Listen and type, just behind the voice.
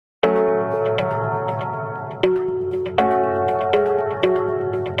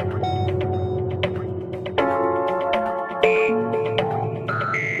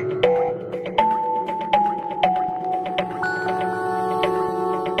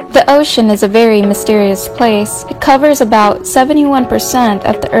ocean is a very mysterious place. It covers about 71%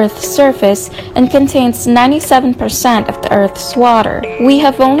 of the Earth's surface and contains 97% of the Earth's water. We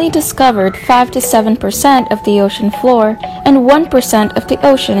have only discovered 5 to 7% of the ocean floor and 1% of the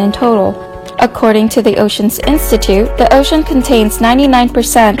ocean in total. According to the Oceans Institute, the ocean contains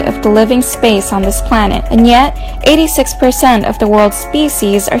 99% of the living space on this planet, and yet 86% of the world's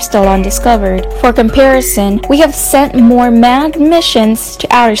species are still undiscovered. For comparison, we have sent more manned missions to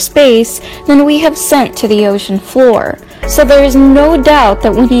outer space than we have sent to the ocean floor. So there is no doubt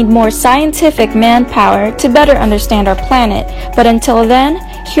that we need more scientific manpower to better understand our planet. But until then,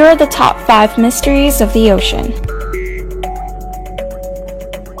 here are the top 5 mysteries of the ocean.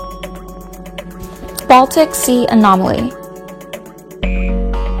 Baltic Sea Anomaly.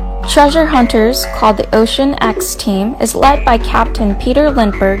 Treasure Hunters, called the Ocean X Team, is led by Captain Peter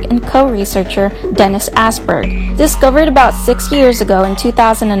Lindbergh and co-researcher Dennis Asberg. Discovered about 6 years ago in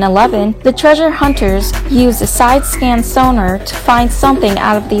 2011, the Treasure Hunters used a side-scan sonar to find something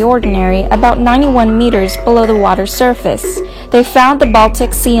out of the ordinary about 91 meters below the water surface. They found the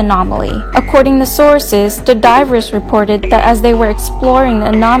Baltic Sea Anomaly. According to sources, the divers reported that as they were exploring the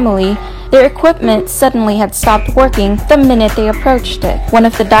anomaly, their equipment suddenly had stopped working the minute they approached it. One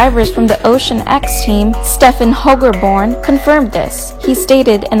of the divers from the Ocean X team, Stefan Hogerborn, confirmed this. He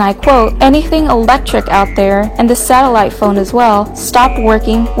stated, and I quote, "Anything electric out there, and the satellite phone as well, stopped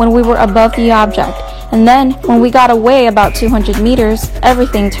working when we were above the object. And then, when we got away about 200 meters,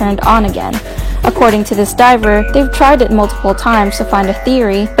 everything turned on again." According to this diver, they've tried it multiple times to find a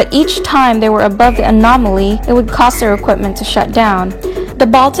theory, but each time they were above the anomaly, it would cause their equipment to shut down. The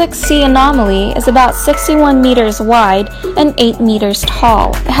Baltic Sea Anomaly is about 61 meters wide and 8 meters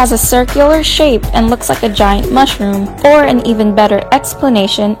tall. It has a circular shape and looks like a giant mushroom, or an even better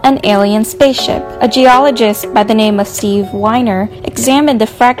explanation, an alien spaceship. A geologist by the name of Steve Weiner examined the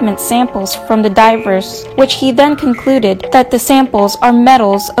fragment samples from the divers, which he then concluded that the samples are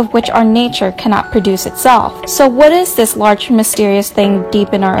metals of which our nature cannot produce itself. So what is this large mysterious thing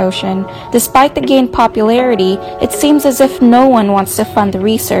deep in our ocean? Despite the gained popularity, it seems as if no one wants to fund the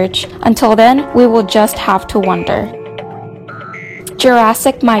research. Until then, we will just have to wonder.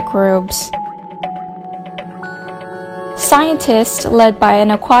 Jurassic microbes. Scientists, led by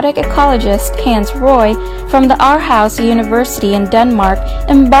an aquatic ecologist, Hans Roy, from the Aarhus University in Denmark,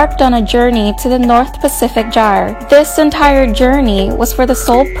 embarked on a journey to the North Pacific Gyre. This entire journey was for the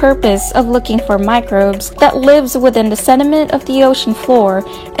sole purpose of looking for microbes that lives within the sediment of the ocean floor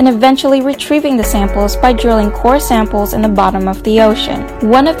and eventually retrieving the samples by drilling core samples in the bottom of the ocean.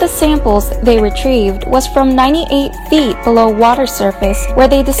 One of the samples they retrieved was from 98 feet below water surface, where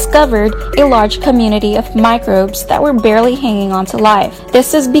they discovered a large community of microbes that were barely hanging on to life.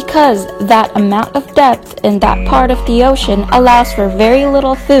 This is because that amount of depth in that part of the ocean allows for very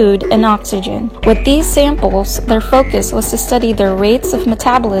little food and oxygen. With these samples, their focus was to study their rates of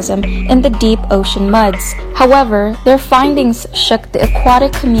metabolism in the deep ocean muds. However, their findings shook the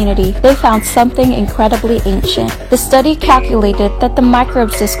aquatic community. They found something incredibly ancient. The study calculated that the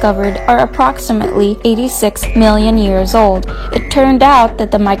microbes discovered are approximately 86 million years old. It turned out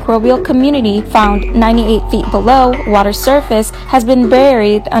that the microbial community found 98 feet below water surface has been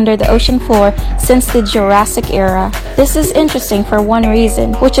buried under the ocean floor since the Jurassic era. This is interesting for one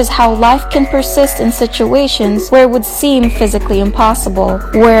reason, which is how life can persist in situations where it would seem physically impossible,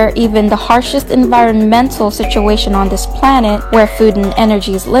 where even the harshest environmental situation on this planet, where food and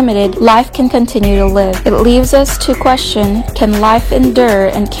energy is limited, life can continue to live. It leaves us to question, can life endure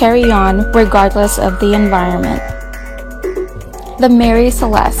and carry on regardless of the environment? The Mary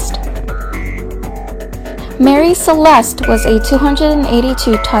Celeste. Mary Celeste was a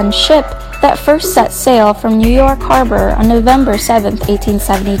 282-ton ship that first set sail from New York Harbor on November 7,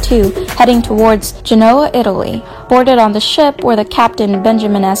 1872, heading towards Genoa, Italy. Boarded on the ship were the captain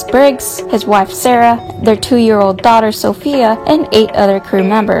Benjamin S. Briggs, his wife Sarah, their 2-year-old daughter Sophia, and 8 other crew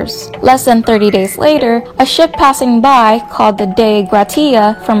members. Less than 30 days later, a ship passing by called the Dei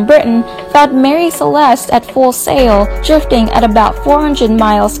Gratia from Britain found Mary Celeste at full sail, drifting at about 400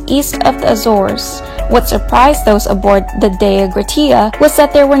 miles east of the Azores. What surprised those aboard the Dei Gratia was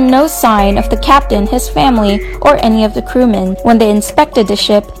that there were no sign of the captain, his family, or any of the crewmen. When they inspected the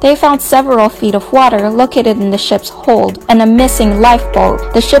ship, they found several feet of water located in the ship's hold and a missing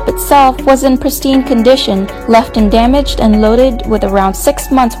lifeboat. The ship itself was in pristine condition, left undamaged and loaded with around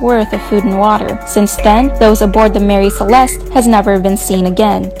 6 months' worth of food and water. Since then, those aboard the Mary Celeste has never been seen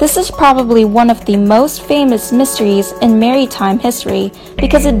again. This is probably one of the most famous mysteries in maritime history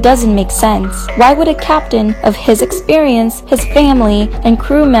because it doesn't make sense. Why would a captain of his experience, his family, and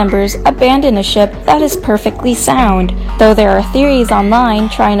crew members abandon a ship that is perfectly sound. Though there are theories online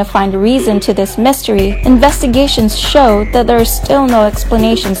trying to find a reason to this mystery, investigations show that there are still no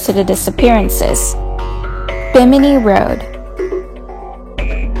explanations to the disappearances. Bimini Road.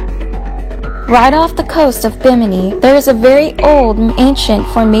 Right off the coast of Bimini, there is a very old and ancient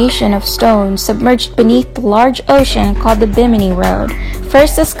formation of stone submerged beneath the large ocean called the Bimini Road.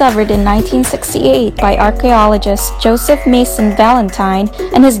 First discovered in 1968 by archaeologist Joseph Mason Valentine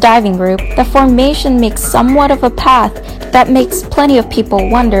and his diving group, the formation makes somewhat of a path that makes plenty of people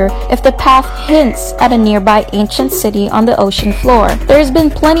wonder if the path hints at a nearby ancient city on the ocean floor. There has been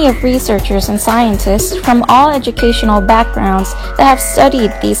plenty of researchers and scientists from all educational backgrounds that have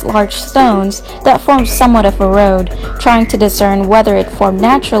studied these large stones that form somewhat of a road, trying to discern whether it formed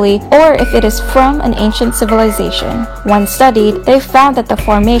naturally or if it is from an ancient civilization. When studied, they found that the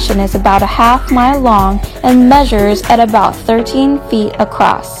formation is about a half-mile long and measures at about 13 feet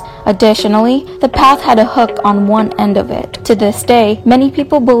across. Additionally, the path had a hook on one end of it. To this day, many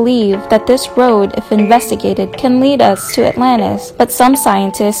people believe that this road, if investigated, can lead us to Atlantis, but some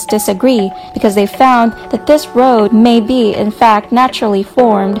scientists disagree because they found that this road may be, in fact, naturally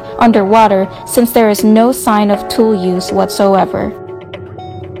formed underwater since there is no sign of tool use whatsoever.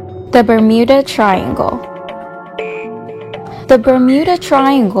 The Bermuda Triangle. The Bermuda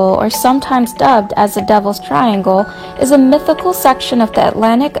Triangle, or sometimes dubbed as the Devil's Triangle, is a mythical section of the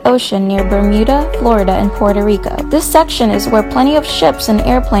Atlantic Ocean near Bermuda, Florida, and Puerto Rico. This section is where plenty of ships and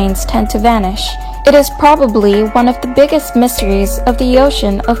airplanes tend to vanish. It is probably one of the biggest mysteries of the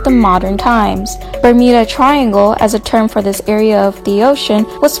ocean of the modern times. Bermuda Triangle, as a term for this area of the ocean,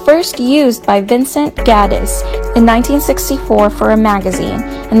 was first used by Vincent Gaddis in 1964 for a magazine.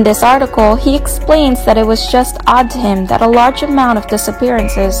 In this article, he explains that it was just odd to him that a large amount of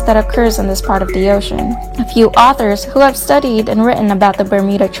disappearances that occurs in this part of the ocean. A few authors who have studied and written about the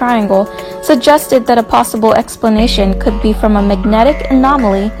Bermuda Triangle suggested that a possible explanation could be from a magnetic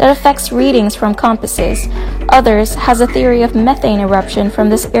anomaly that affects readings from compasses. Others has a theory of methane eruption from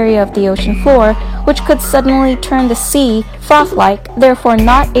this area of the ocean floor, which could suddenly turn the sea froth-like, therefore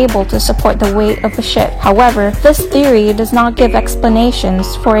not able to support the weight of a ship. However, this theory does not give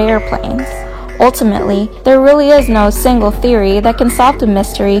explanations for airplanes. Ultimately, there really is no single theory that can solve the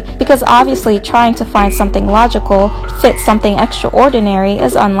mystery because obviously trying to find something logical fit something extraordinary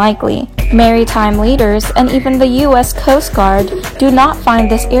is unlikely. Maritime leaders and even the U.S. Coast Guard do not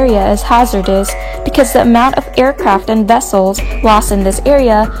find this area as hazardous because the amount of aircraft and vessels lost in this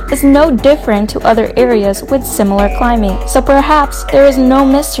area is no different to other areas with similar climate. So perhaps there is no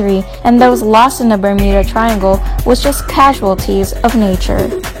mystery and those lost in the Bermuda Triangle was just casualties of nature.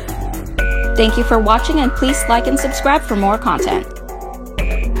 Thank you for watching and please like and subscribe for more content.